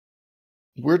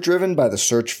We're driven by the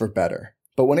search for better.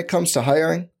 But when it comes to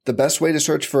hiring, the best way to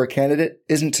search for a candidate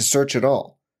isn't to search at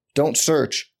all. Don't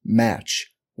search,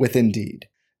 match with Indeed.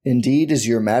 Indeed is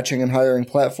your matching and hiring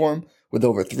platform with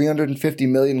over 350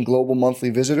 million global monthly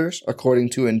visitors,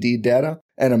 according to Indeed data,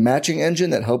 and a matching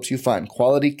engine that helps you find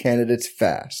quality candidates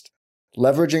fast.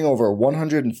 Leveraging over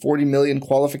 140 million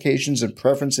qualifications and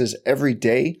preferences every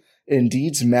day,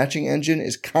 Indeed's matching engine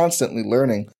is constantly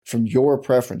learning from your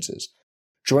preferences.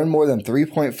 Join more than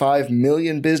 3.5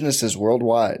 million businesses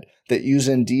worldwide that use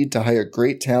Indeed to hire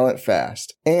great talent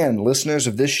fast. And listeners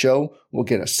of this show will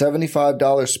get a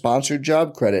 $75 sponsored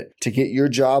job credit to get your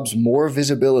jobs more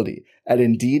visibility at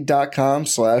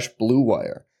Indeed.com/Blue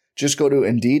Wire. Just go to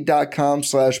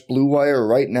Indeed.com/Blue Wire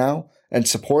right now and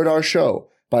support our show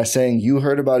by saying you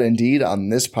heard about Indeed on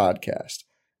this podcast.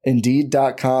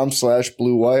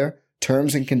 Indeed.com/Blue Wire.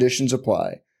 Terms and conditions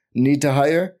apply. Need to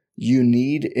hire? You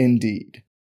need Indeed.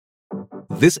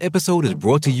 This episode is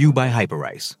brought to you by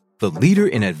Hyperice, the leader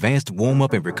in advanced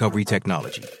warm-up and recovery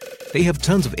technology. They have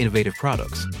tons of innovative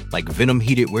products, like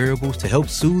Venom-heated wearables to help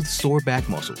soothe sore back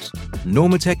muscles,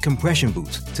 Normatec compression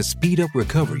boots to speed up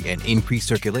recovery and increase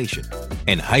circulation,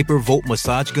 and Hypervolt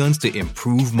massage guns to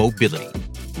improve mobility.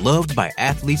 Loved by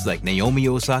athletes like Naomi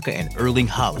Osaka and Erling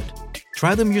Haaland.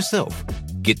 Try them yourself.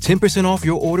 Get 10% off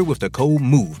your order with the code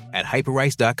MOVE at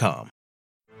Hyperice.com.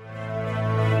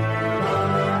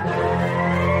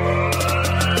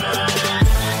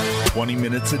 "20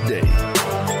 minutes a day,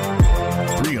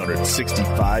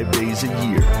 365 days a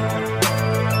year."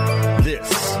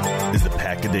 This is the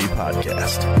Pack-A-Day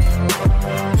Podcast.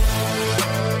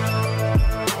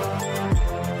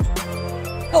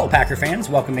 Hello, Packer fans.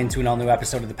 Welcome into an all-new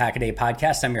episode of the Pack-A-Day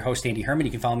Podcast. I'm your host, Andy Herman.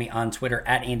 You can follow me on Twitter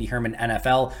at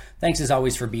AndyHermanNFL. Thanks, as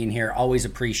always, for being here. Always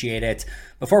appreciate it.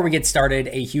 Before we get started,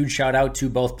 a huge shout-out to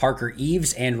both Parker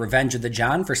Eves and Revenge of the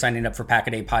John for signing up for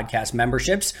Pack-A-Day Podcast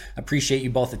memberships. Appreciate you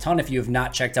both a ton. If you have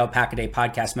not checked out Pack-A-Day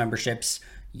Podcast memberships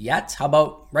yet, how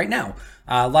about right now?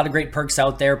 A lot of great perks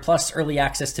out there, plus early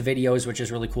access to videos, which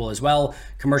is really cool as well.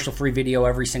 Commercial-free video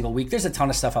every single week. There's a ton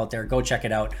of stuff out there. Go check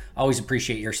it out. Always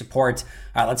appreciate your support.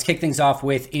 All right, let's kick things off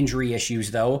with injury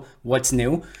issues, though. What's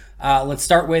new? Let's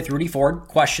start with Rudy Ford,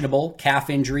 questionable calf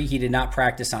injury. He did not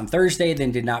practice on Thursday,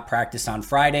 then did not practice on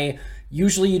Friday.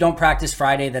 Usually you don't practice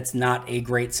Friday. That's not a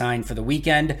great sign for the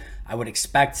weekend. I would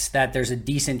expect that there's a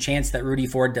decent chance that Rudy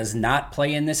Ford does not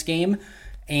play in this game.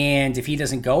 And if he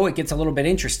doesn't go, it gets a little bit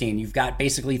interesting. You've got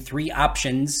basically three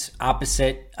options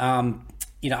opposite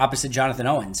Jonathan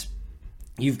Owens.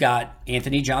 You've got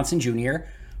Anthony Johnson Jr.,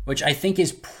 which I think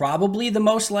is probably the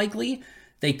most likely.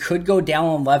 They could go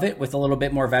Dallin Leavitt with a little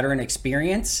bit more veteran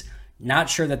experience. Not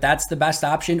sure that that's the best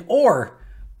option.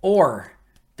 Or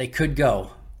they could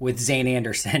go with Zane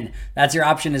Anderson. That's your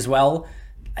option as well.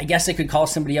 I guess I could call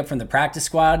somebody up from the practice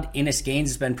squad. Innis Gaines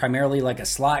has been primarily like a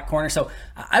slot corner. So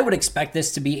I would expect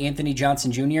this to be Anthony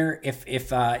Johnson Jr. if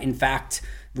in fact,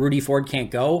 Rudy Ford can't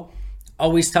go.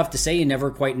 Always tough to say. You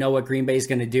never quite know what Green Bay is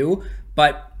going to do.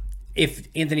 But if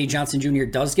Anthony Johnson Jr.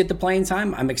 does get the playing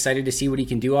time, I'm excited to see what he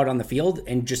can do out on the field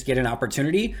and just get an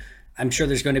opportunity. I'm sure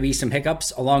there's going to be some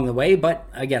hiccups along the way, but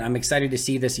again, I'm excited to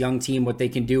see this young team, what they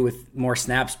can do with more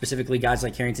snaps, specifically guys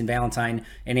like Harrington Valentine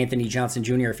and Anthony Johnson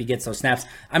Jr. if he gets those snaps.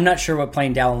 I'm not sure what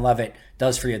playing Dallin Leavitt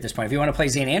does for you at this point. If you want to play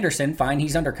Zane Anderson, fine,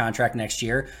 he's under contract next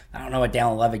year. I don't know what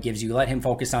Dallin Leavitt gives you. Let him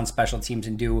focus on special teams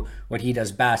and do what he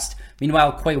does best.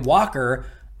 Meanwhile, Quay Walker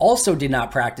also did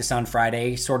not practice on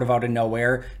Friday, sort of out of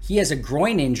nowhere. He has a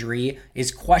groin injury,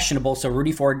 is questionable. So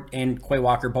Rudy Ford and Quay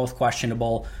Walker both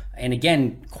questionable. And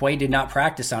again, Quay did not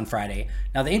practice on Friday.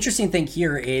 Now, the interesting thing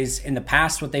here is in the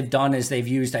past, what they've done is they've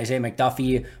used Isaiah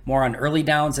McDuffie more on early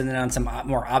downs, and then on some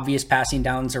more obvious passing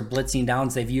downs or blitzing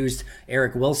downs, they've used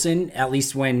Eric Wilson, at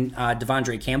least when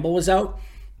Devondre Campbell was out.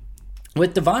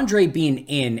 With Devondre being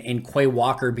in and Quay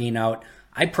Walker being out,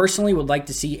 I personally would like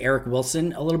to see Eric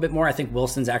Wilson a little bit more. I think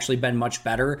Wilson's actually been much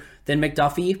better than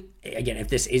McDuffie. Again, if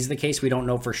this is the case, we don't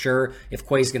know for sure if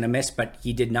Quay's going to miss, but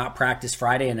he did not practice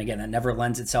Friday. And again, that never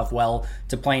lends itself well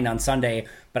to playing on Sunday.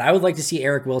 But I would like to see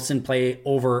Eric Wilson play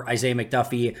over Isaiah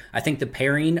McDuffie. I think the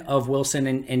pairing of Wilson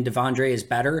and Devondre is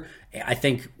better. I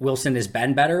think Wilson has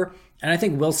been better. And I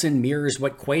think Wilson mirrors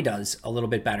what Quay does a little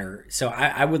bit better. So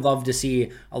I would love to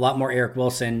see a lot more Eric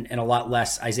Wilson and a lot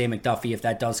less Isaiah McDuffie if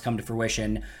that does come to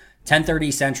fruition.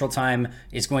 10:30 Central Time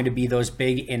is going to be those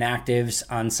big inactives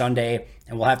on Sunday,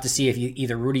 and we'll have to see if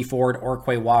either Rudy Ford or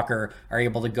Quay Walker are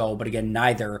able to go. But again,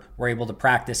 neither were able to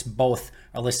practice. Both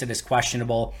are listed as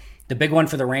questionable. The big one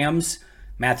for the Rams,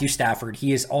 Matthew Stafford.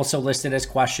 He is also listed as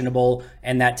questionable,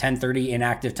 and that 10:30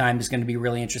 inactive time is going to be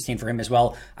really interesting for him as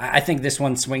well. I think this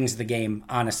one swings the game,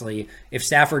 honestly. If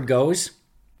Stafford goes,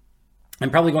 I'm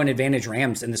probably going to advantage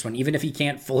Rams in this one, even if he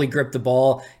can't fully grip the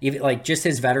ball, even like just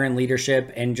his veteran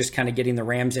leadership and just kind of getting the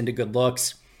Rams into good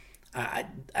looks.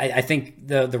 I think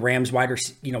the Rams wide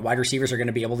receivers are going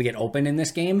to be able to get open in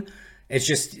this game. It's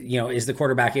just, is the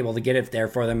quarterback able to get it there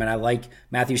for them? And I like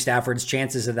Matthew Stafford's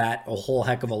chances of that a whole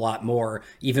heck of a lot more,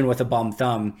 even with a bum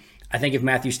thumb. I think if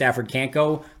Matthew Stafford can't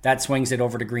go, that swings it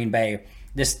over to Green Bay.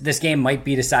 This game might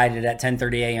be decided at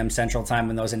 10:30 a.m. Central Time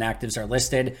when those inactives are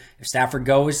listed. If Stafford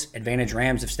goes, advantage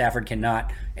Rams. If Stafford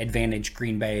cannot, advantage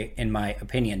Green Bay, in my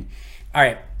opinion. All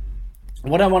right,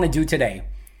 what I want to do today,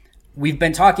 we've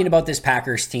been talking about this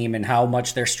Packers team and how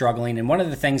much they're struggling. And one of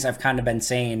the things I've kind of been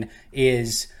saying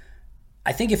is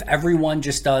I think if everyone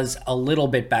just does a little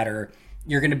bit better,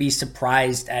 you're going to be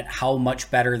surprised at how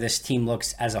much better this team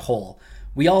looks as a whole.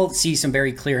 We all see some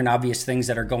very clear and obvious things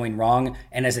that are going wrong,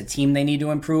 and as a team, they need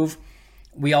to improve.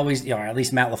 We always, at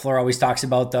least Matt LaFleur always talks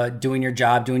about the doing your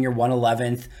job, doing your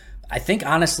 111th. I think,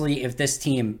 honestly, if this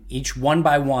team, each one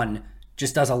by one,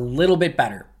 just does a little bit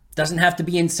better, doesn't have to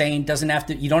be insane,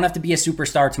 you don't have to be a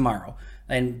superstar tomorrow.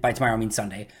 And by tomorrow, I mean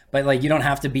Sunday. But, you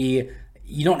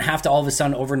don't have to all of a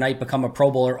sudden overnight become a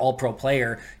Pro Bowl or All-Pro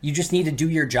player. You just need to do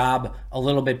your job a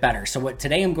little bit better. So what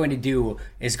today I'm going to do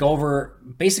is go over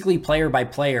basically player by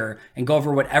player and go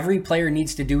over what every player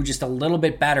needs to do just a little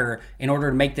bit better in order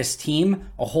to make this team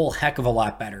a whole heck of a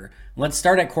lot better. Let's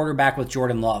start at quarterback with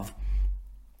Jordan Love.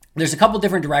 There's a couple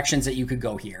different directions that you could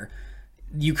go here.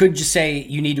 You could just say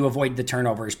you need to avoid the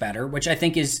turnovers better, which I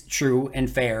think is true and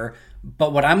fair.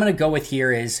 But what I'm going to go with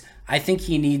here is I think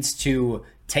he needs to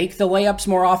take the layups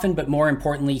more often, but more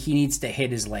importantly, he needs to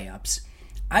hit his layups.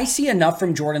 I see enough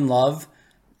from Jordan Love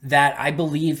that I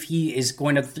believe he is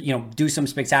going to, do some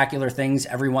spectacular things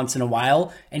every once in a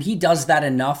while. And he does that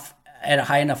enough at a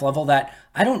high enough level that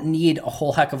I don't need a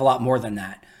whole heck of a lot more than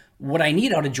that. What I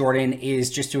need out of Jordan is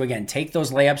just to, again, take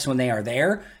those layups when they are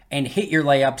there and hit your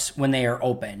layups when they are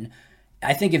open.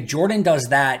 I think if Jordan does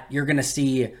that, you're going to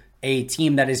see a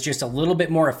team that is just a little bit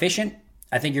more efficient.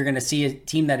 I think you're going to see a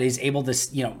team that is able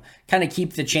to, kind of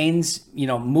keep the chains,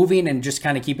 moving and just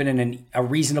kind of keep it in a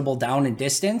reasonable down and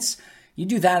distance. You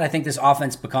do that, I think this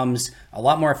offense becomes a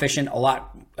lot more efficient, a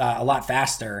lot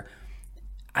faster.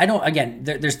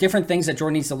 There's different things that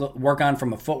Jordan needs to work on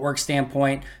from a footwork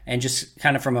standpoint and just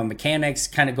kind of from a mechanics,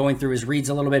 kind of going through his reads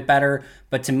a little bit better.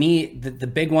 But to me, the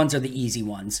big ones are the easy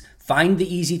ones. Find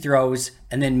the easy throws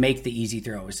and then make the easy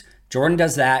throws. Jordan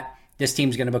does that. This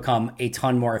team's going to become a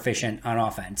ton more efficient on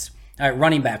offense. All right,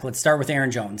 running back. Let's start with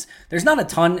Aaron Jones. There's not a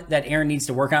ton that Aaron needs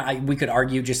to work on. We could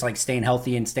argue just like staying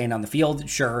healthy and staying on the field,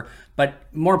 sure. But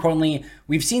more importantly,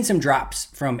 we've seen some drops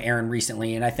from Aaron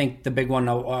recently, and I think the big one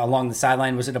along the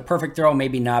sideline, was it a perfect throw?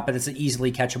 Maybe not, but it's an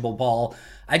easily catchable ball.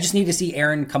 I just need to see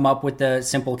Aaron come up with the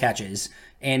simple catches,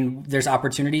 and there's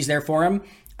opportunities there for him.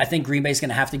 I think Green Bay's going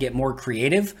to have to get more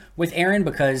creative with Aaron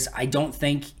because I don't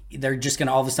think they're just going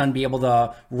to all of a sudden be able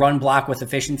to run block with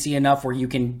efficiency enough where you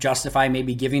can justify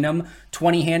maybe giving them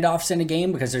 20 handoffs in a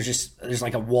game because there's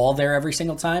like a wall there every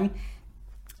single time.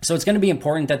 So it's going to be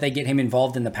important that they get him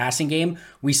involved in the passing game.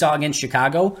 We saw against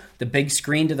Chicago, the big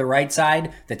screen to the right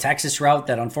side, the Texas route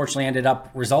that unfortunately ended up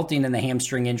resulting in the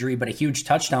hamstring injury, but a huge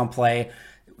touchdown play.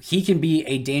 He can be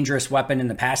a dangerous weapon in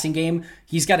the passing game.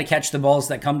 He's got to catch the balls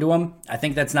that come to him. I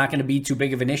think that's not going to be too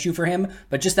big of an issue for him,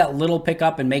 but just that little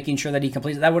pickup and making sure that he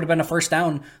completes. That would have been a first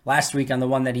down last week on the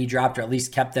one that he dropped, or at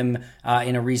least kept them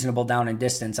in a reasonable down and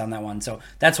distance on that one. So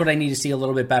that's what I need to see a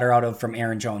little bit better out of from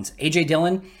Aaron Jones. A.J.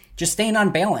 Dillon, just staying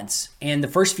on balance. In the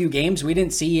first few games, we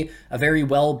didn't see a very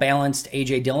well-balanced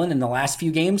A.J. Dillon. In the last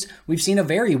few games, we've seen a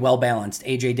very well-balanced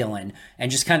A.J. Dillon,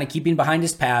 and just kind of keeping behind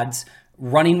his pads,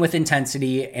 running with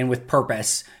intensity and with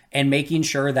purpose, and making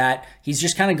sure that he's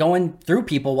just kind of going through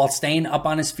people while staying up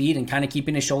on his feet and kind of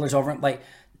keeping his shoulders over him. Like,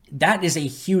 that is a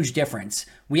huge difference.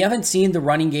 We haven't seen the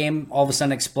running game all of a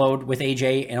sudden explode with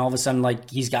AJ, and all of a sudden, like,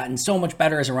 he's gotten so much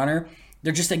better as a runner.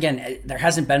 There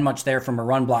hasn't been much there from a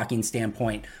run blocking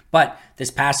standpoint. But this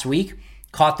past week,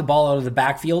 caught the ball out of the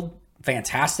backfield,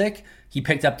 fantastic. He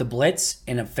picked up the blitz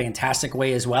in a fantastic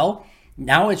way as well.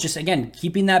 Now it's just, again,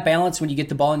 keeping that balance when you get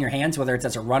the ball in your hands, whether it's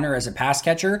as a runner, as a pass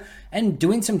catcher, and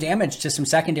doing some damage to some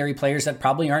secondary players that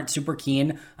probably aren't super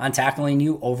keen on tackling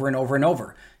you over and over and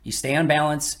over. You stay on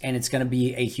balance, and it's going to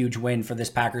be a huge win for this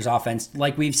Packers offense,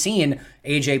 like we've seen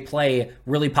AJ play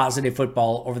really positive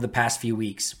football over the past few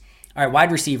weeks. All right,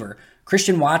 wide receiver.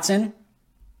 Christian Watson,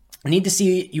 I need to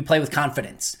see you play with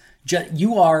confidence.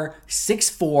 You are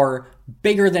 6'4",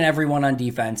 bigger than everyone on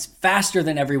defense, faster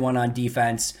than everyone on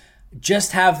defense.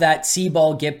 Just have that see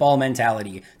ball, get ball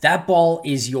mentality. That ball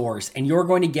is yours, and you're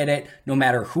going to get it no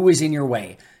matter who is in your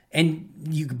way.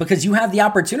 because you have the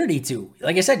opportunity to.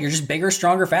 Like I said, you're just bigger,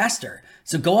 stronger, faster.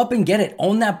 So go up and get it,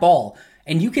 own that ball.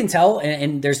 And you can tell,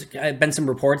 and there's been some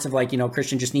reports of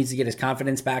Christian just needs to get his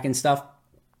confidence back and stuff.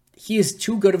 He is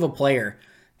too good of a player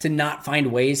to not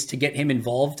find ways to get him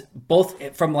involved,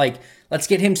 both from let's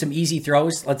get him some easy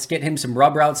throws, let's get him some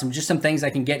rub routes, some things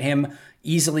that can get him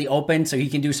easily open so he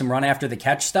can do some run after the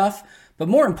catch stuff. But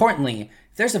more importantly,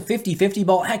 if there's a 50-50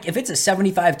 ball, heck, if it's a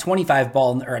 75-25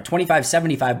 ball or a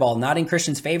 25-75 ball not in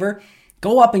Christian's favor,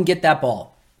 go up and get that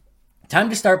ball. Time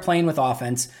to start playing with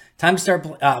offense. Time to start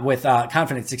with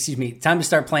confidence, Time to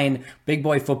start playing big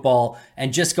boy football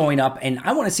and just going up. And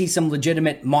I want to see some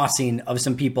legitimate mossing of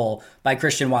some people by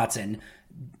Christian Watson.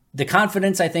 The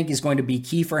confidence, I think, is going to be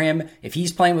key for him. If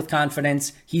he's playing with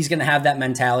confidence, he's going to have that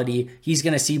mentality. He's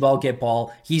going to see ball, get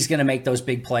ball. He's going to make those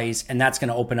big plays, and that's going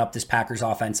to open up this Packers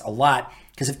offense a lot.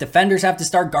 Because if defenders have to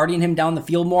start guarding him down the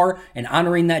field more and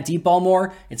honoring that deep ball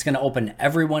more, it's going to open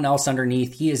everyone else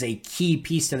underneath. He is a key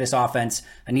piece to this offense.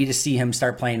 I need to see him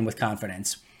start playing with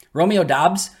confidence. Romeo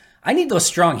Doubs, I need those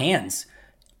strong hands.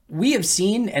 We have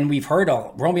seen and we've heard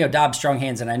Romeo Doubs' strong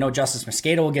hands, and I know Justice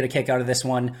Mosqueda will get a kick out of this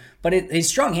one, but his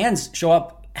strong hands show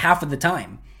up half of the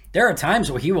time. There are times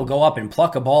where he will go up and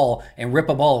pluck a ball and rip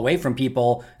a ball away from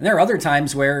people, and there are other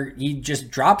times where he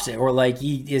just drops it, or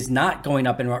he is not going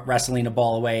up and wrestling a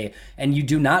ball away, and you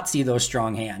do not see those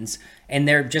strong hands, and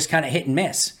they're just kind of hit and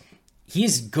miss.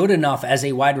 He's good enough as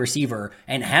a wide receiver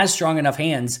and has strong enough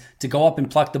hands to go up and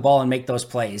pluck the ball and make those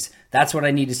plays. That's what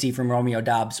I need to see from Romeo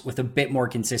Doubs with a bit more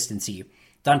consistency.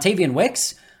 Dontavian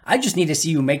Wicks, I just need to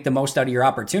see you make the most out of your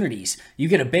opportunities. You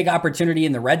get a big opportunity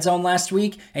in the red zone last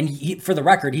week, and for the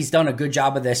record, he's done a good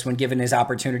job of this when given his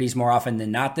opportunities more often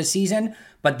than not this season.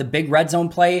 But the big red zone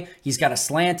play, he's got a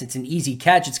slant, it's an easy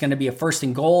catch, it's going to be a 1st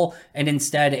and goal, and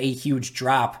instead a huge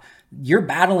drop. You're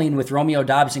battling with Romeo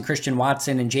Doubs and Christian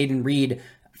Watson and Jayden Reed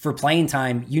for playing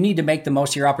time. You need to make the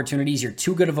most of your opportunities. You're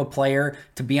too good of a player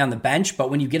to be on the bench, but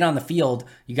when you get on the field,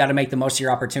 you got to make the most of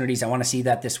your opportunities. I want to see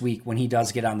that this week when he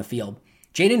does get on the field.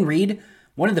 Jayden Reed,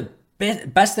 one of the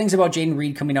best things about Jayden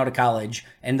Reed coming out of college,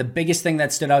 and the biggest thing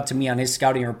that stood out to me on his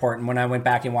scouting report and when I went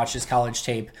back and watched his college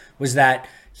tape, was that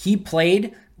he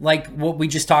played like what we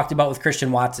just talked about with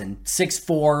Christian Watson.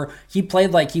 6'4", he played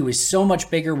like he was so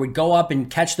much bigger, would go up and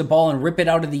catch the ball and rip it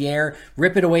out of the air,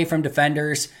 rip it away from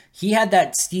defenders. He had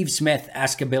that Steve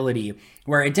Smith-esque ability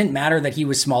where it didn't matter that he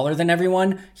was smaller than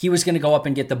everyone, he was going to go up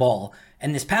and get the ball.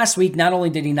 And this past week, not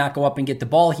only did he not go up and get the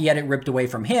ball, he had it ripped away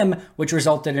from him, which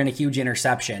resulted in a huge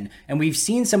interception. And we've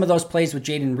seen some of those plays with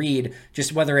Jayden Reed,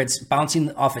 just whether it's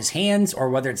bouncing off his hands or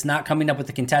whether it's not coming up with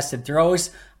the contested throws.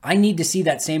 I need to see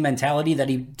that same mentality that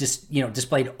he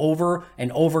displayed over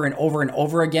and over and over and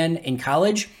over again in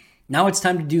college. Now it's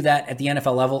time to do that at the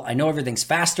NFL level. I know everything's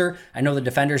faster. I know the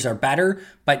defenders are better,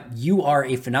 but you are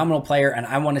a phenomenal player, and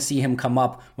I want to see him come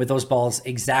up with those balls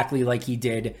exactly like he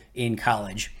did in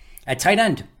college. At tight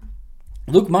end,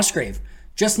 Luke Musgrave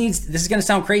just needs, this is going to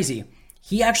sound crazy,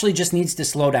 he actually just needs to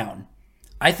slow down.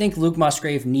 I think Luke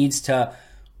Musgrave needs to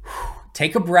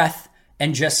take a breath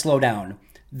and just slow down.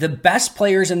 The best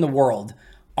players in the world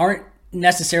aren't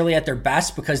necessarily at their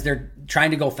best because they're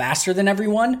trying to go faster than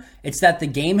everyone. It's that the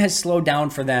game has slowed down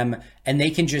for them and they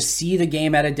can just see the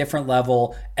game at a different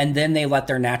level, and then they let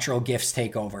their natural gifts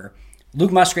take over.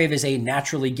 Luke Musgrave is a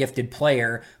naturally gifted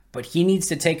player, but he needs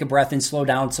to take a breath and slow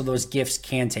down so those gifts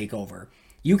can take over.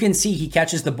 You can see he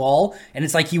catches the ball, and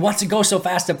it's like he wants to go so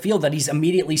fast upfield that he's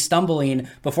immediately stumbling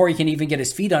before he can even get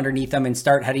his feet underneath him and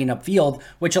start heading upfield,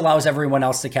 which allows everyone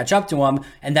else to catch up to him,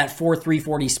 and that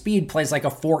 4.340 speed plays like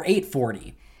a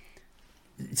 4.840.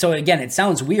 So again, it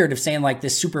sounds weird of saying like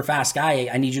this super fast guy,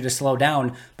 I need you to slow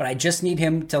down, but I just need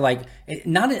him to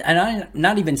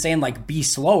not even saying like be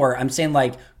slower. I'm saying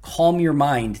like calm your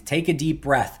mind, take a deep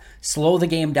breath, slow the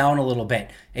game down a little bit.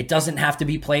 It doesn't have to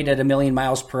be played at 1,000,000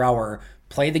 miles per hour.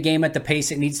 Play the game at the pace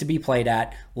it needs to be played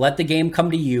at. Let the game come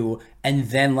to you, and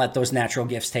then let those natural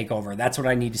gifts take over. That's what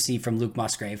I need to see from Luke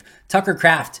Musgrave. Tucker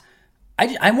Kraft,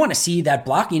 I want to see that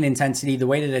blocking intensity the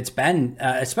way that it's been,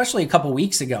 especially a couple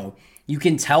weeks ago. You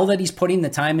can tell that he's putting the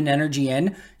time and energy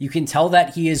in. You can tell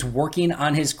that he is working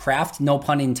on his craft, no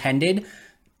pun intended.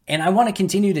 And I want to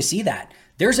continue to see that.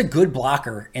 There's a good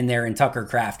blocker in there in Tucker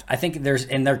Kraft. I think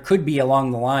there could be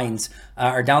along the lines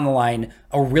or down the line,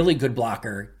 a really good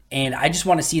blocker. And I just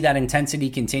want to see that intensity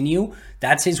continue.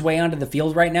 That's his way onto the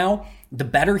field right now. The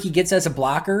better he gets as a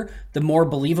blocker, the more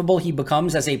believable he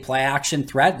becomes as a play action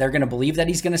threat. They're going to believe that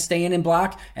he's going to stay in and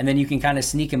block, and then you can kind of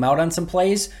sneak him out on some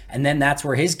plays, and then that's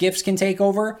where his gifts can take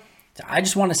over. I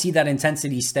just want to see that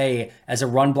intensity stay as a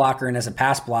run blocker and as a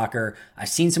pass blocker. I've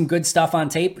seen some good stuff on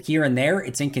tape here and there.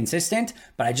 It's inconsistent,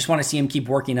 but I just want to see him keep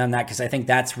working on that because I think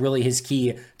that's really his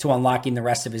key to unlocking the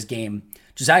rest of his game.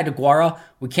 Josiah DeGuara,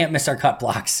 we can't miss our cut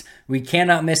blocks. We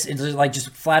cannot miss, like just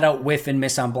flat out whiff and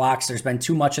miss on blocks. There's been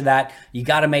too much of that. You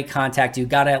got to make contact. You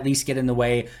got to at least get in the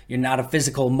way. You're not a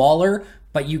physical mauler,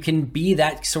 but you can be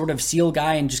that sort of seal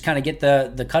guy and just kind of get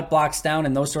the cut blocks down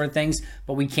and those sort of things,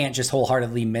 but we can't just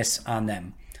wholeheartedly miss on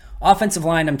them. Offensive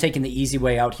line, I'm taking the easy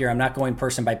way out here. I'm not going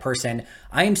person by person.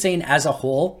 I am saying as a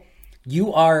whole,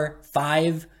 you are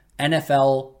 5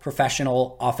 NFL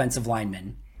professional offensive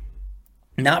linemen.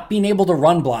 Not being able to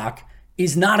run block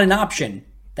is not an option.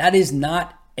 That is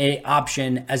not an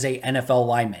option as a NFL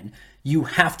lineman. You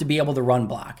have to be able to run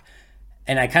block.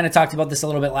 And I kind of talked about this a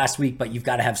little bit last week, but you've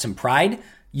got to have some pride.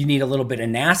 You need a little bit of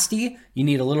nasty. You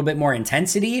need a little bit more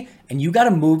intensity, and you got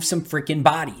to move some freaking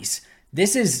bodies.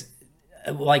 This is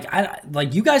like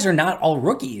you guys are not all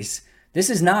rookies.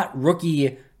 This is not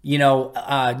rookie,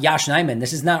 Yosh Nijman.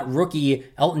 This is not rookie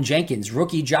Elton Jenkins,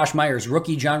 rookie Josh Myers,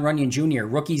 rookie John Runyon Jr.,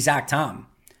 rookie Zach Tom.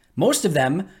 Most of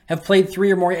them have played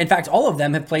 3 or more. In fact, all of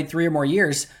them have played 3 or more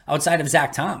years outside of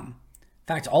Zach Tom. In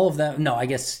fact, all of them. No, I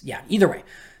guess, yeah, either way.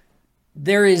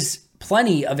 There is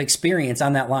plenty of experience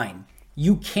on that line.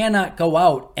 You cannot go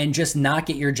out and just not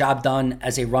get your job done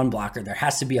as a run blocker. There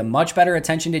has to be a much better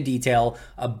attention to detail,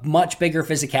 a much bigger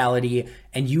physicality,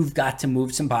 and you've got to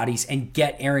move some bodies and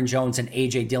get Aaron Jones and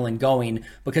A.J. Dillon going,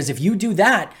 because if you do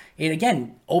that, it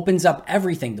again opens up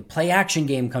everything. The play action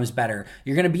game comes better.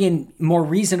 You're going to be in more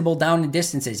reasonable down and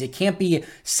distances. It can't be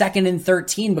 2nd and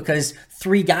 13 because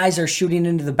 3 guys are shooting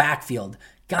into the backfield.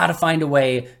 Got to find a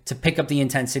way to pick up the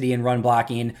intensity in run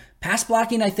blocking. Pass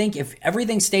blocking, I think if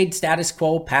everything stayed status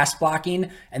quo, pass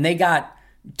blocking, and they got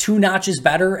 2 notches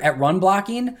better at run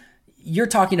blocking, you're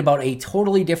talking about a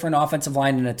totally different offensive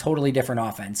line and a totally different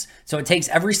offense. So it takes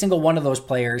every single one of those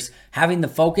players having the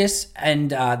focus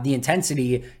and the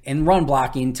intensity in run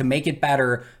blocking to make it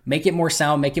better, make it more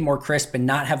sound, make it more crisp, and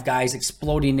not have guys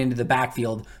exploding into the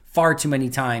backfield far too many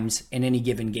times in any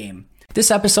given game.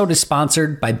 This episode is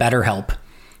sponsored by BetterHelp.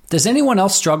 Does anyone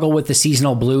else struggle with the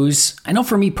seasonal blues? I know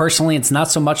for me personally, it's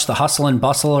not so much the hustle and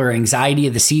bustle or anxiety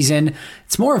of the season.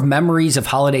 It's more of memories of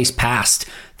holidays past.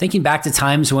 Thinking back to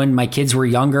times when my kids were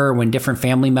younger, when different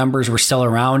family members were still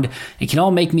around, it can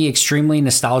all make me extremely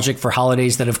nostalgic for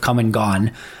holidays that have come and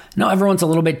gone. I know everyone's a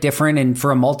little bit different, and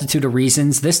for a multitude of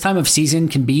reasons, this time of season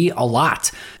can be a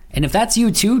lot. And if that's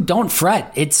you too, don't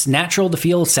fret. It's natural to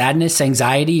feel sadness,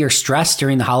 anxiety, or stress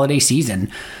during the holiday season.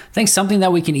 I think something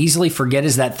that we can easily forget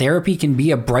is that therapy can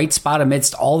be a bright spot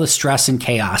amidst all the stress and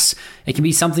chaos. It can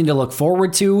be something to look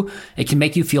forward to, it can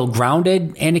make you feel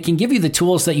grounded, and it can give you the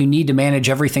tools that you need to manage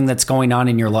everything that's going on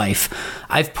in your life.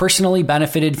 I've personally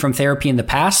benefited from therapy in the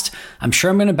past. I'm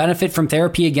sure I'm going to benefit from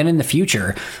therapy again in the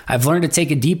future. I've learned to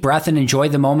take a deep breath and enjoy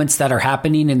the moments that are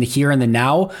happening in the here and the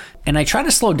now, and I try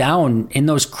to slow down in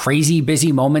those crazy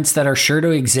busy moments that are sure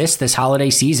to exist this holiday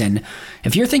season.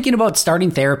 If you're thinking about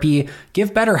starting therapy,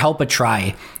 give BetterHelp a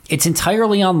try. It's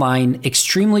entirely online,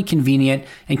 extremely convenient,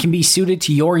 and can be suited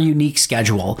to your unique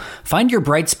schedule. Find your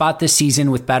bright spot this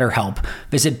season with BetterHelp.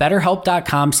 Visit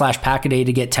BetterHelp.com/Packaday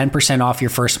to get 10% off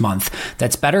your first month.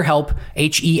 That's BetterHelp,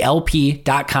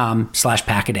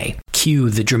 HELP.com/Packaday. Cue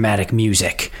the dramatic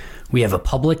music. We have a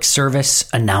public service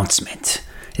announcement.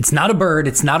 It's not a bird,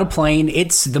 it's not a plane,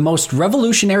 it's the most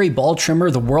revolutionary ball trimmer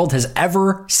the world has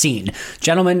ever seen.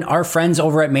 Gentlemen, our friends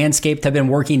over at Manscaped have been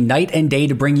working night and day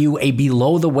to bring you a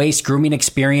below-the-waist grooming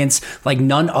experience like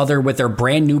none other with their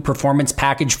brand new Performance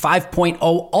Package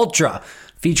 5.0 Ultra.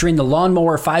 Featuring the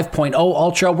Lawnmower 5.0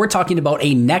 Ultra, we're talking about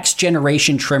a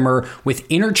next-generation trimmer with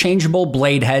interchangeable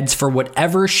blade heads for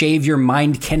whatever shave your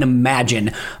mind can imagine.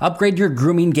 Upgrade your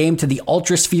grooming game to the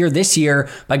Ultra Sphere this year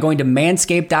by going to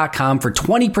manscaped.com for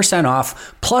 20%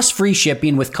 off, plus free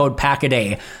shipping with code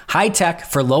PACKADAY. High tech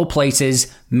for low places,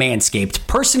 Manscaped.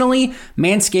 Personally,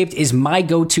 Manscaped is my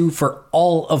go-to for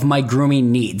all of my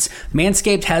grooming needs.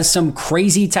 Manscaped has some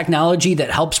crazy technology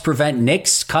that helps prevent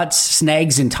nicks, cuts,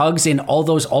 snags, and tugs in all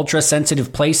those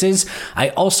ultra-sensitive places. I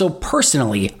also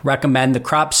personally recommend the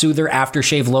Crop Soother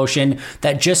Aftershave Lotion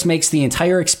that just makes the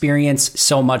entire experience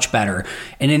so much better.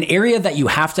 In an area that you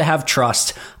have to have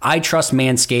trust, I trust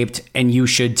Manscaped, and you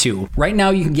should too. Right now,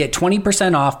 you can get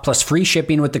 20% off plus free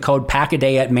shipping with the code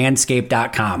PACKADAY at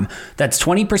manscaped.com. That's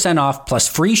 20% off plus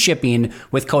free shipping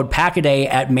with code PACKADAY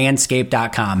at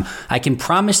manscaped.com. I can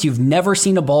promise you've never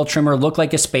seen a ball trimmer look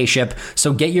like a spaceship,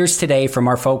 so get yours today from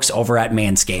our folks over at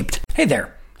Manscaped. Hey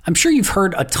there. I'm sure you've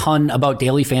heard a ton about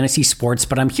daily fantasy sports,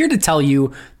 but I'm here to tell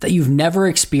you that you've never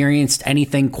experienced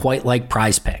anything quite like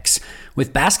Prize Picks.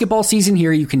 With basketball season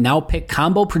here, you can now pick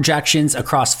combo projections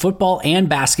across football and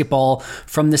basketball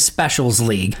from the Specials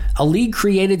League, a league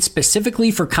created specifically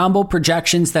for combo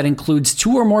projections that includes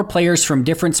 2 or more players from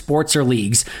different sports or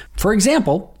leagues. For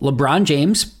example, LeBron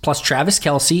James plus Travis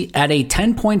Kelce at a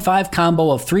 10.5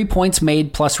 combo of 3 points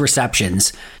made plus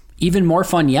receptions. Even more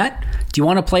fun yet? Do you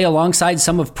want to play alongside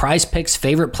some of Prize Picks'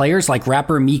 favorite players like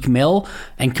rapper Meek Mill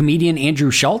and comedian Andrew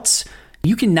Schultz?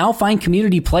 You can now find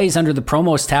community plays under the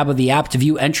promos tab of the app to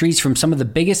view entries from some of the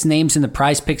biggest names in the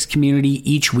Prize Picks community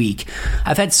each week.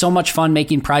 I've had so much fun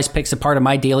making Prize Picks a part of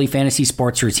my daily fantasy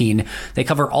sports routine. They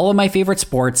cover all of my favorite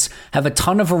sports, have a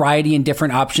ton of variety and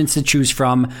different options to choose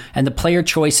from, and the player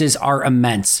choices are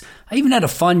immense. I even had a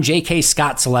fun J.K.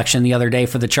 Scott selection the other day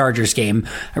for the Chargers game.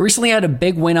 I recently had a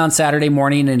big win on Saturday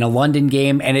morning in a London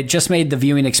game, and it just made the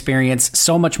viewing experience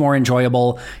so much more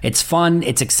enjoyable. It's fun,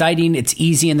 it's exciting, it's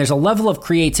easy, and there's a level of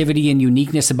creativity and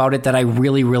uniqueness about it that I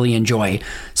really, really enjoy.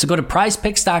 So go to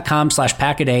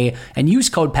prizepicks.com/packaday and use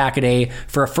code packaday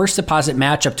for a first deposit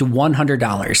match up to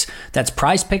 $100. That's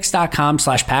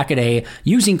prizepicks.com/packaday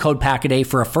using code packaday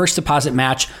for a first deposit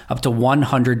match up to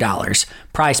 $100.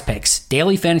 Prize Picks,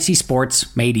 daily fantasy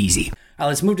sports made easy. All right,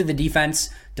 let's move to the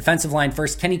defensive line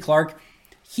first. Kenny Clark,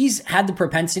 he's had the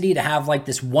propensity to have like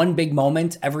this one big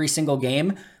moment every single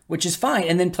game, which is fine,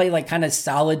 and then play like kind of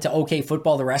solid to okay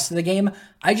football the rest of the game.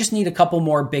 I just need a couple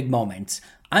more big moments.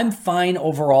 I'm fine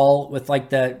overall with like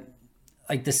the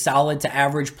solid to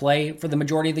average play for the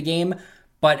majority of the game.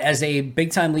 But as a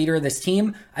big-time leader of this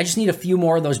team, I just need a few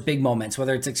more of those big moments,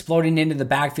 whether it's exploding into the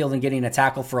backfield and getting a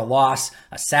tackle for a loss,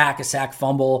 a sack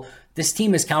fumble. This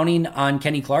team is counting on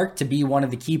Kenny Clark to be one of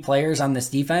the key players on this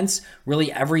defense.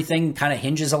 Really, everything kind of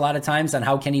hinges a lot of times on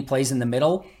how Kenny plays in the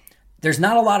middle. There's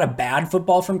not a lot of bad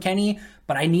football from Kenny,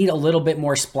 but I need a little bit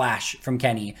more splash from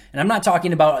Kenny. And I'm not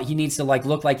talking about he needs to like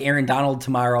look like Aaron Donald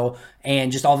tomorrow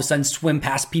and just all of a sudden swim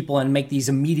past people and make these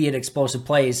immediate explosive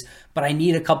plays, but I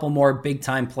need a couple more big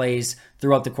time plays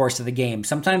throughout the course of the game.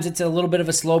 Sometimes it's a little bit of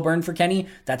a slow burn for Kenny.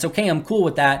 That's okay. I'm cool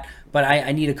with that, but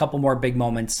I need a couple more big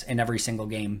moments in every single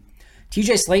game.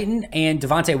 TJ Slaton and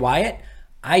Devontae Wyatt,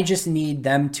 I just need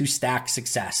them to stack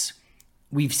success.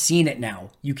 We've seen it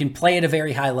now. You can play at a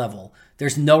very high level.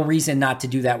 There's no reason not to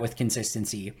do that with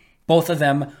consistency. Both of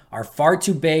them are far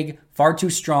too big, far too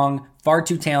strong, far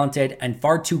too talented, and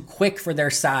far too quick for their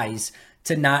size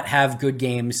to not have good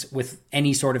games with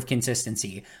any sort of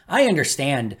consistency. I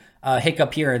understand a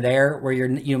hiccup here or there where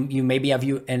you maybe have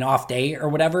an off day or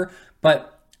whatever,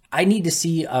 but I need to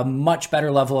see a much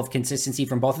better level of consistency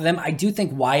from both of them. I do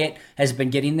think Wyatt has been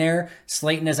getting there.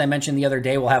 Slaton, as I mentioned the other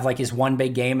day, will have like his one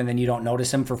big game and then you don't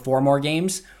notice him for 4 more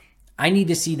games. I need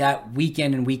to see that week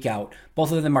in and week out.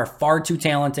 Both of them are far too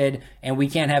talented, and we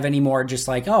can't have any more just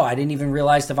like, oh, I didn't even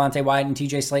realize Devontae Wyatt and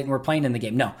TJ Slaton were playing in the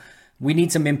game. No, we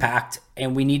need some impact,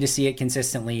 and we need to see it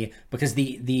consistently because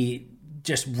the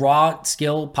just raw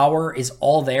skill power is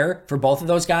all there for both of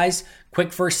those guys.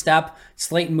 Quick first step.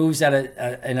 Slaton moves at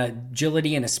an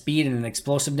agility and a speed and an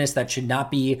explosiveness that should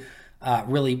not be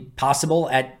really possible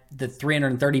at the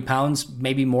 330 pounds,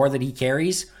 maybe more, that he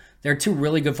carries. They're 2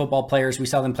 really good football players. We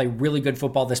saw them play really good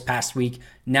football this past week.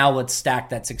 Now let's stack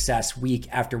that success week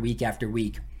after week after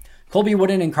week. Colby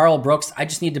Wooden and Carl Brooks, I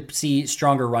just need to see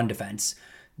stronger run defense.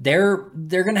 They're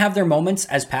going to have their moments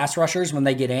as pass rushers when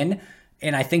they get in,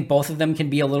 and I think both of them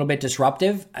can be a little bit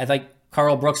disruptive. I like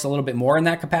Carl Brooks a little bit more in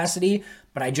that capacity,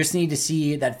 but I just need to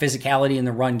see that physicality in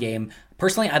the run game.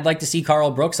 Personally, I'd like to see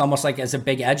Carl Brooks almost like as a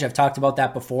big edge. I've talked about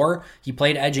that before. He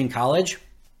played edge in college.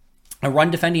 A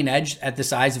run defending edge at the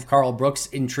size of Carl Brooks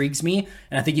intrigues me,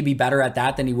 and I think he'd be better at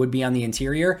that than he would be on the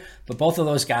interior. But both of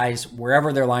those guys,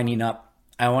 wherever they're lining up,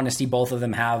 I want to see both of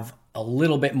them have a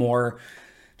little bit more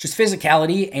just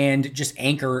physicality and just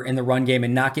anchor in the run game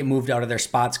and not get moved out of their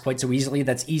spots quite so easily.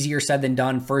 That's easier said than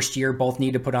done. First year, both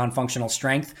need to put on functional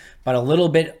strength, but a little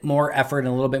bit more effort and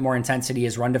a little bit more intensity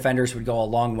as run defenders would go a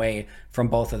long way from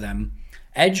both of them.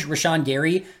 Edge, Rashawn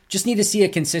Gary, just need to see a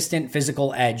consistent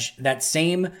physical edge. That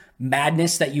same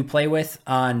madness that you play with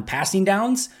on passing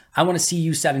downs, I want to see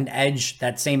you set an edge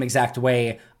that same exact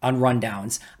way on run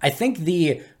downs. I think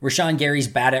the Rashawn Gary's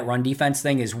bad at run defense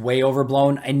thing is way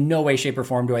overblown. In no way, shape, or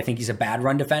form do I think he's a bad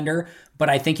run defender, but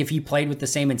I think if he played with the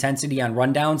same intensity on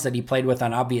run downs that he played with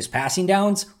on obvious passing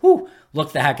downs,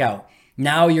 look the heck out.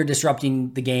 Now you're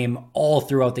disrupting the game all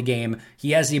throughout the game.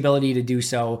 He has the ability to do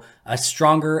so. A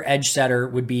stronger edge setter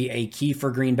would be a key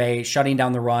for Green Bay, shutting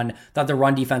down the run. Thought the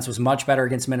run defense was much better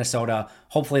against Minnesota.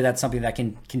 Hopefully that's something that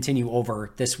can continue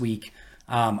over this week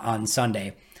on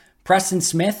Sunday. Preston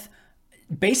Smith,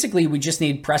 basically we just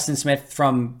need Preston Smith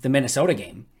from the Minnesota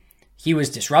game. He was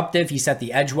disruptive. He set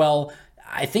the edge well.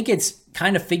 I think it's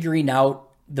kind of figuring out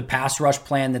the pass rush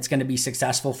plan that's going to be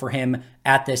successful for him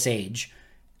at this age.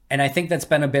 And I think that's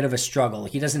been a bit of a struggle.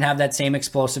 He doesn't have that same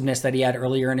explosiveness that he had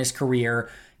earlier in his career.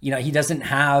 He doesn't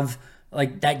have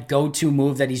like that go-to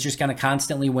move that he's just going to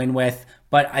constantly win with.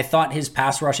 But I thought his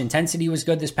pass rush intensity was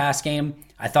good this past game.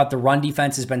 I thought the run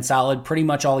defense has been solid pretty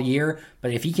much all year.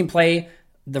 But if he can play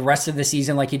the rest of the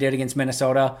season like he did against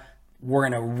Minnesota, we're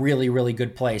in a really, really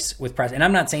good place with Preston. And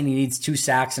I'm not saying he needs 2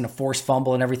 sacks and a forced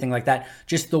fumble and everything like that.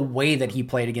 Just the way that he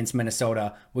played against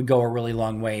Minnesota would go a really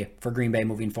long way for Green Bay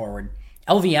moving forward.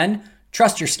 LVN,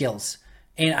 trust your skills.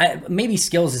 And maybe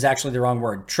skills is actually the wrong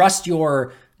word. Trust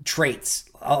your traits.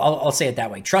 I'll say it that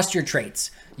way. Trust your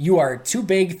traits. You are too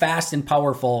big, fast, and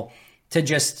powerful to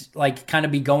just like kind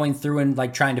of be going through and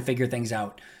like trying to figure things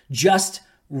out. Just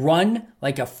run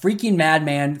like a freaking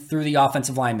madman through the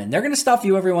offensive linemen. They're going to stuff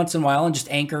you every once in a while and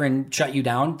just anchor and shut you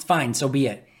down. It's fine. So be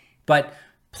it. But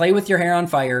play with your hair on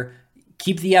fire.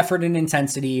 Keep the effort and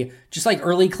intensity, just like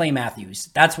early Clay Matthews.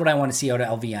 That's what I want to see out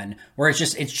of LVN, where it's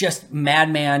just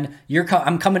madman.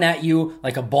 I'm coming at you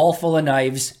like a ball full of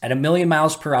knives at 1,000,000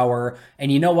 miles per hour.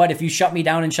 And you know what? If you shut me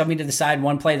down and shove me to the side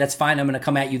one play, that's fine. I'm going to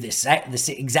come at you this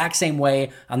exact same way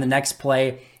on the next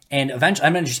play. And eventually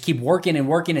I'm going to just keep working and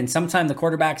working. And sometime the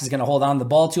quarterback is going to hold on the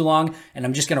ball too long and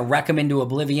I'm just going to wreck him into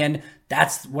oblivion.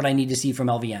 That's what I need to see from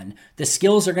LVN. The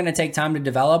skills are going to take time to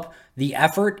develop. The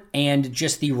effort and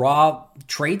just the raw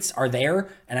traits are there.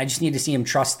 And I just need to see him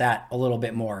trust that a little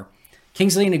bit more.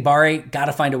 Kingsley Enagbare, got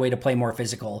to find a way to play more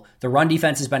physical. The run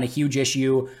defense has been a huge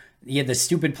issue. He had the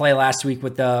stupid play last week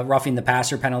with the roughing the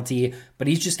passer penalty, but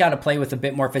he's just got to play with a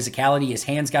bit more physicality. His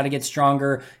hands got to get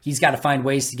stronger. He's got to find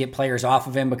ways to get players off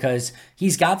of him because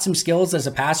he's got some skills as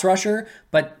a pass rusher,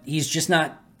 but he's just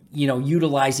not,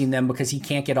 utilizing them because he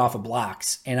can't get off of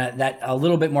blocks. And that a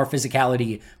little bit more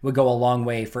physicality would go a long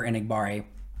way for Enagbare.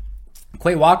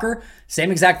 Quay Walker,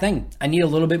 same exact thing. I need a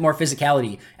little bit more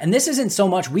physicality. And this isn't so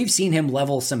much, we've seen him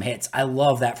level some hits. I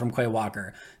love that from Quay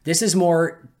Walker. This is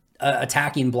more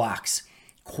attacking blocks.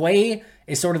 Quay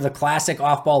is sort of the classic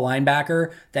off-ball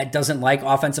linebacker that doesn't like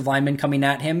offensive linemen coming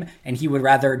at him, and he would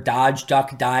rather dodge,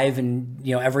 duck, dive, and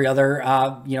every other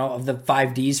of the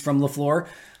 5 Ds from LaFleur.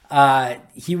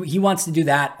 He wants to do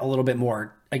that a little bit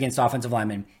more against offensive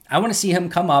linemen. I want to see him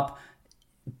come up,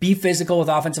 be physical with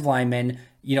offensive linemen,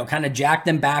 kind of jack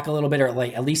them back a little bit, or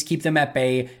like at least keep them at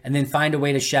bay, and then find a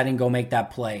way to shed and go make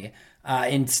that play.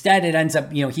 Instead, it ends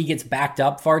up, he gets backed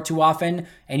up far too often.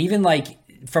 And even like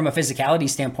from a physicality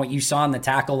standpoint, you saw in the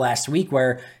tackle last week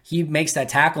where he makes that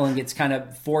tackle and gets kind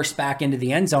of forced back into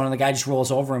the end zone and the guy just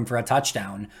rolls over him for a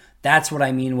touchdown. That's what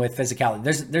I mean with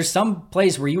physicality. There's some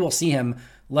plays where you will see him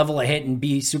level a hit and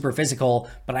be super physical,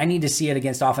 but I need to see it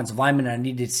against offensive linemen. And I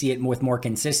need to see it with more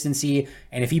consistency.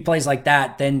 And if he plays like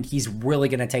that, then he's really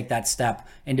going to take that step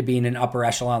into being an upper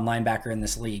echelon linebacker in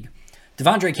this league.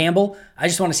 Devondre Campbell, I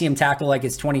just want to see him tackle like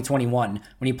it's 2021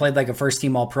 when he played like a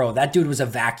first-team All-Pro. That dude was a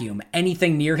vacuum.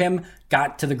 Anything near him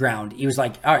got to the ground. He was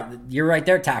like, all right, you're right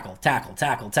there, tackle, tackle,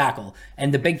 tackle, tackle.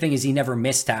 And the big thing is he never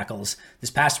missed tackles.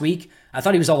 This past week, I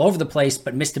thought he was all over the place,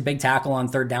 but missed a big tackle on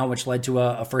 3rd down, which led to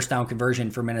a first down conversion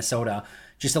for Minnesota.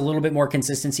 Just a little bit more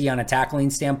consistency on a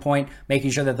tackling standpoint, making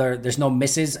sure that there's no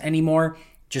misses anymore,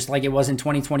 just like it was in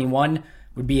 2021.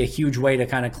 Would be a huge way to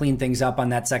kind of clean things up on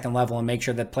that second level and make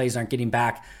sure that plays aren't getting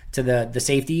back to the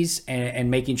safeties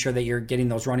and making sure that you're getting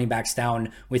those running backs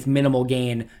down with minimal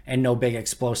gain and no big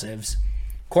explosives.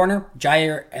 Corner,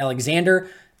 Jair Alexander.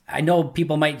 I know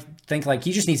people might think like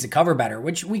he just needs to cover better,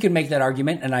 which we could make that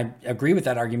argument, and I agree with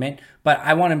that argument, but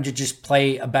I want him to just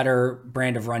play a better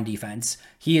brand of run defense.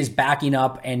 He is backing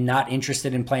up and not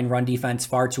interested in playing run defense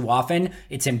far too often.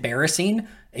 It's embarrassing.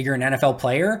 You're an NFL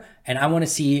player, and I want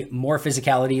to see more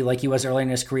physicality like he was early in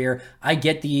his career. I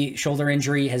get the shoulder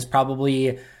injury has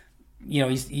probably,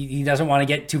 he doesn't want to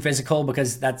get too physical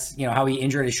because that's, how he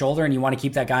injured his shoulder, and you want to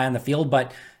keep that guy on the field,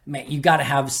 but man, you got to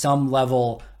have some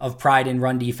level of pride in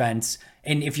run defense.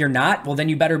 And if you're not, well, then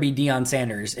you better be Deion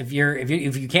Sanders. If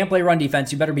you can't play run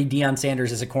defense, you better be Deion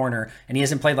Sanders as a corner, and he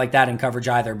hasn't played like that in coverage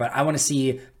either. But I want to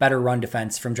see better run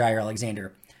defense from Jair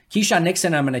Alexander. Keyshawn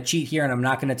Nixon, I'm going to cheat here, and I'm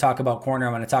not going to talk about corner.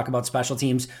 I'm going to talk about special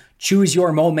teams. Choose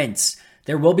your moments.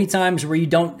 There will be times where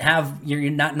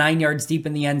you're not 9 yards deep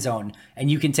in the end zone,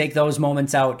 and you can take those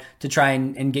moments out to try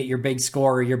and get your big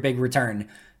score or your big return.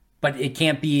 But it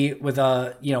can't be with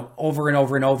over and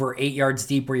over and over 8 yards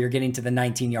deep where you're getting to the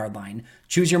 19-yard line.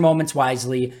 Choose your moments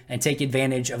wisely and take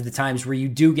advantage of the times where you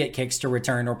do get kicks to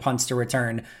return or punts to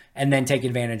return, and then take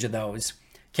advantage of those.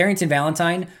 Carrington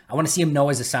Valentine, I want to see him know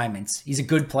his assignments. He's a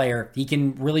good player. He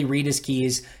can really read his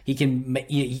keys. He can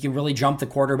really jump the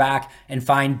quarterback and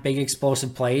find big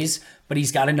explosive plays, but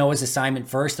he's got to know his assignment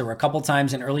first. There were a couple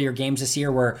times in earlier games this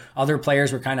year where other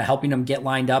players were kind of helping him get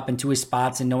lined up into his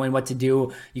spots and knowing what to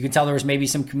do. You can tell there was maybe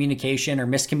some communication or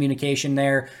miscommunication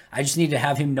there. I just need to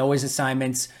have him know his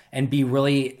assignments and be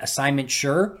really assignment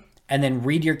sure, and then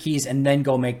read your keys and then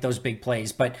go make those big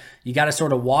plays. But you got to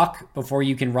sort of walk before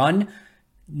you can run.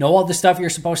 Know all the stuff you're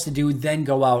supposed to do, then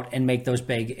go out and make those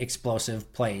big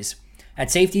explosive plays.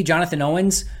 At safety, Jonathan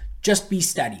Owens, just be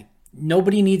steady.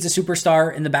 Nobody needs a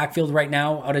superstar in the backfield right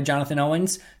now out of Jonathan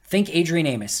Owens. Think Adrian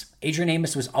Amos. Adrian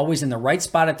Amos was always in the right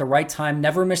spot at the right time,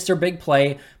 never missed their big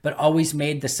play, but always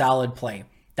made the solid play.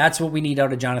 That's what we need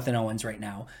out of Jonathan Owens right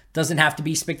now. Doesn't have to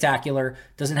be spectacular,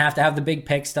 doesn't have to have the big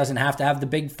picks, doesn't have to have the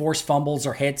big forced fumbles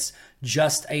or hits,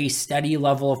 just a steady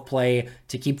level of play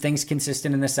to keep things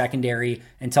consistent in the secondary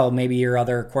until maybe your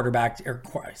other quarterback or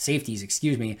safeties,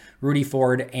 Rudy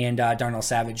Ford and Darnell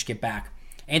Savage get back.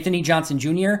 Anthony Johnson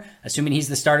Jr., assuming he's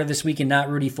the starter this week and not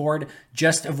Rudy Ford,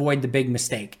 just avoid the big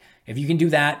mistake. If you can do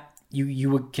that,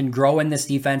 you can grow in this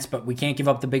defense, but we can't give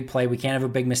up the big play. We can't have a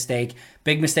big mistake.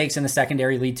 Big mistakes in the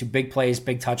secondary lead to big plays,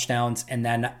 big touchdowns, and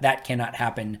then that cannot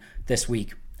happen this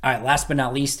week. All right, last but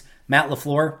not least, Matt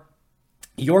LaFleur,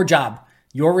 your job,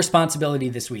 your responsibility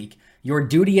this week, your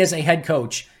duty as a head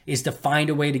coach is to find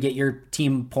a way to get your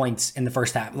team points in the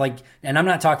first half. And I'm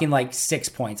not talking like 6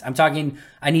 points. I'm talking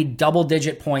I need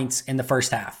double-digit points in the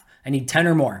first half. I need 10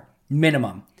 or more,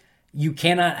 minimum. You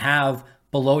cannot have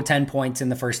below 10 points in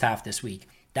the first half this week.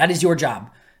 That is your job.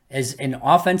 As an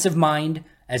offensive mind,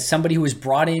 as somebody who is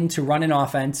brought in to run an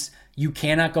offense, you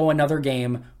cannot go another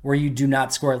game where you do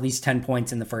not score at least 10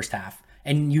 points in the first half.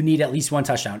 And you need at least one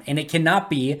touchdown. And it cannot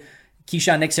be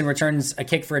Keyshawn Nixon returns a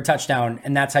kick for a touchdown,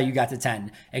 and that's how you got to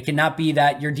 10. It cannot be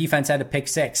that your defense had a pick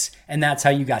 6, and that's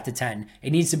how you got to 10. It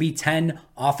needs to be 10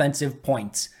 offensive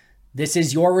points. This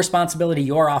is your responsibility,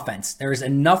 your offense. There is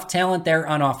enough talent there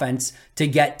on offense to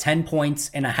get 10 points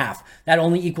and a half. That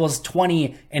only equals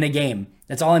 20 in a game.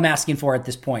 That's all I'm asking for at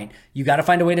this point. You got to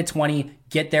find a way to 20,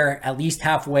 get there at least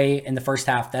halfway in the first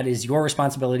half. That is your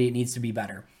responsibility. It needs to be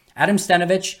better. Adam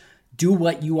Stenavich, do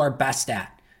what you are best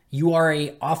at. You are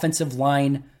a offensive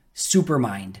line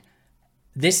supermind.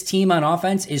 This team on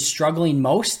offense is struggling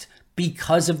most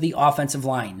because of the offensive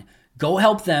line. Go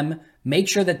help them. Make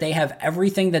sure that they have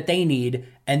everything that they need.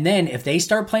 And then if they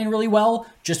start playing really well,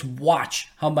 just watch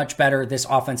how much better this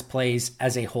offense plays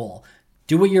as a whole.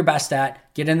 Do what you're best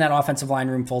at, get in that offensive line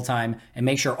room full time, and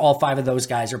make sure all 5 of those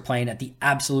guys are playing at the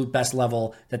absolute best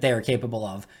level that they are capable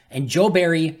of. And Joe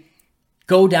Barry,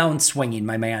 go down swinging,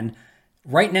 my man.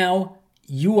 Right now,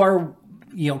 you are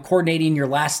coordinating your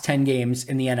last 10 games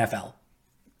in the NFL.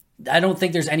 I don't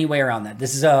think there's any way around that.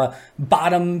 This is a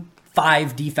bottom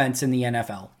 5 defense in the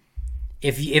NFL.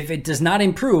 If it does not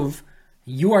improve,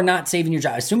 you are not saving your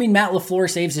job. Assuming Matt LaFleur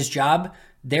saves his job,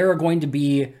 there are going to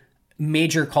be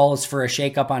major calls for a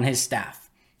shakeup on his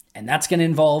staff. And that's going to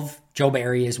involve Joe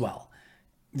Barry as well.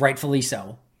 Rightfully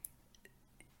so.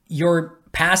 Your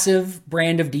passive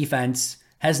brand of defense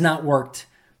has not worked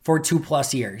for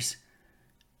 2+ years.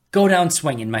 Go down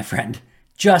swinging, my friend.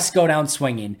 Just go down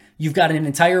swinging. You've got an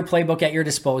entire playbook at your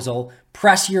disposal.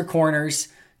 Press your corners.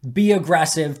 Be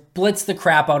aggressive, blitz the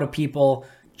crap out of people,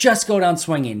 just go down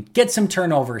swinging, get some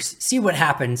turnovers, see what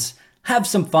happens, have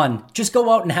some fun. Just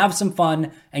go out and have some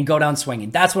fun and go down swinging.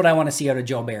 That's what I want to see out of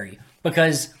Joe Barry.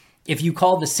 Because if you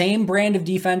call the same brand of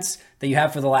defense that you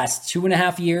have for the last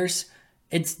 2.5 years,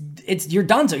 you're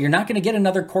done. So you're not going to get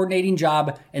another coordinating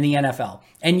job in the NFL.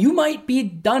 And you might be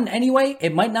done anyway.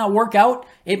 It might not work out.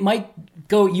 You might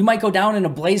go down in a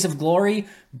blaze of glory,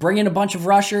 bring in a bunch of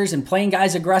rushers and playing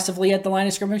guys aggressively at the line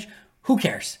of scrimmage. Who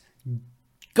cares?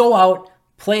 Go out,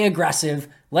 play aggressive,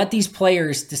 let these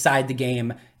players decide the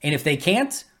game. And if they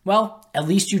can't, well, at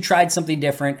least you tried something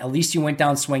different. At least you went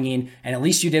down swinging, and at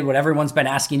least you did what everyone's been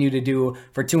asking you to do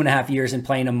for 2.5 years and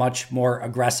playing a much more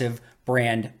aggressive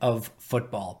brand of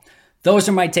football. Those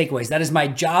are my takeaways. That is my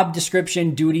job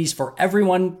description, duties for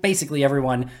everyone, basically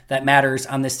everyone that matters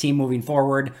on this team moving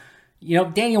forward.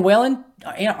 Daniel Whelan,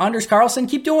 Anders Carlson,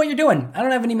 keep doing what you're doing. I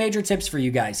don't have any major tips for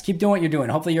you guys. Keep doing what you're doing.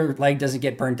 Hopefully your leg doesn't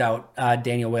get burnt out,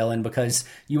 Daniel Whelan, because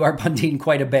you are punting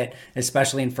quite a bit,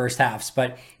 especially in first halves.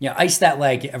 But ice that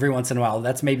leg every once in a while.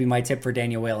 That's maybe my tip for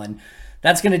Daniel Whelan.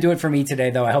 That's going to do it for me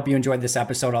today, though. I hope you enjoyed this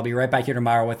episode. I'll be right back here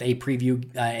tomorrow with a preview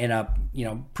and a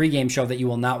pregame show that you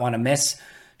will not want to miss.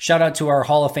 Shout out to our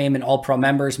Hall of Fame and All-Pro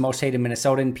members, Most Hated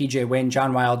Minnesotan, PJ Wynn,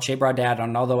 John Wild, Shea Brodad,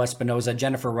 Arnaldo Espinoza,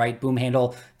 Jennifer Wright, Boom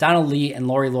Handle, Donald Lee, and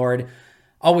Lori Lord.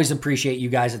 Always appreciate you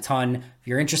guys a ton. If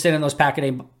you're interested in those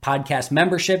Pack-A-Day podcast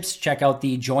memberships, check out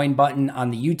the join button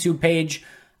on the YouTube page.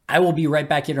 I will be right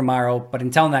back here tomorrow, but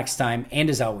until next time,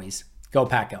 and as always, go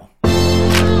Pack Go.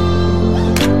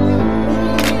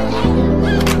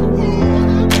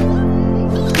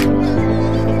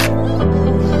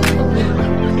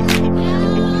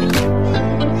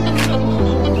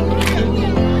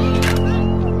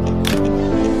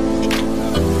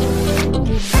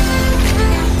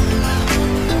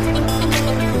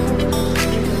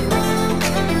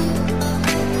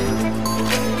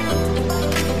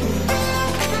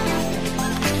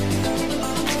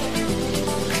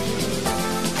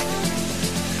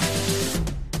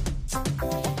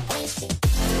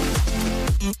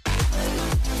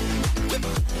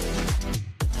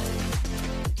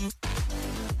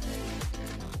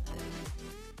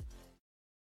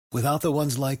 Without the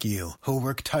ones like you, who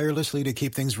work tirelessly to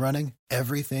keep things running,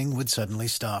 everything would suddenly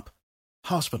stop.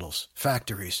 Hospitals,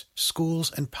 factories,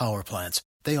 schools, and power plants,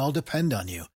 they all depend on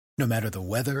you. No matter the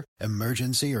weather,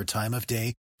 emergency, or time of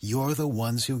day, you're the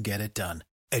ones who get it done.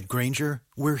 At Grainger,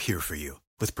 we're here for you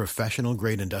with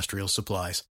professional-grade industrial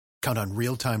supplies. Count on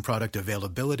real-time product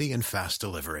availability and fast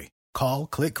delivery. Call,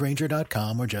 click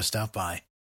Grainger.com, or just stop by.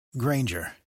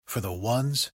 Grainger, for the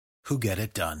ones who get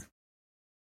it done.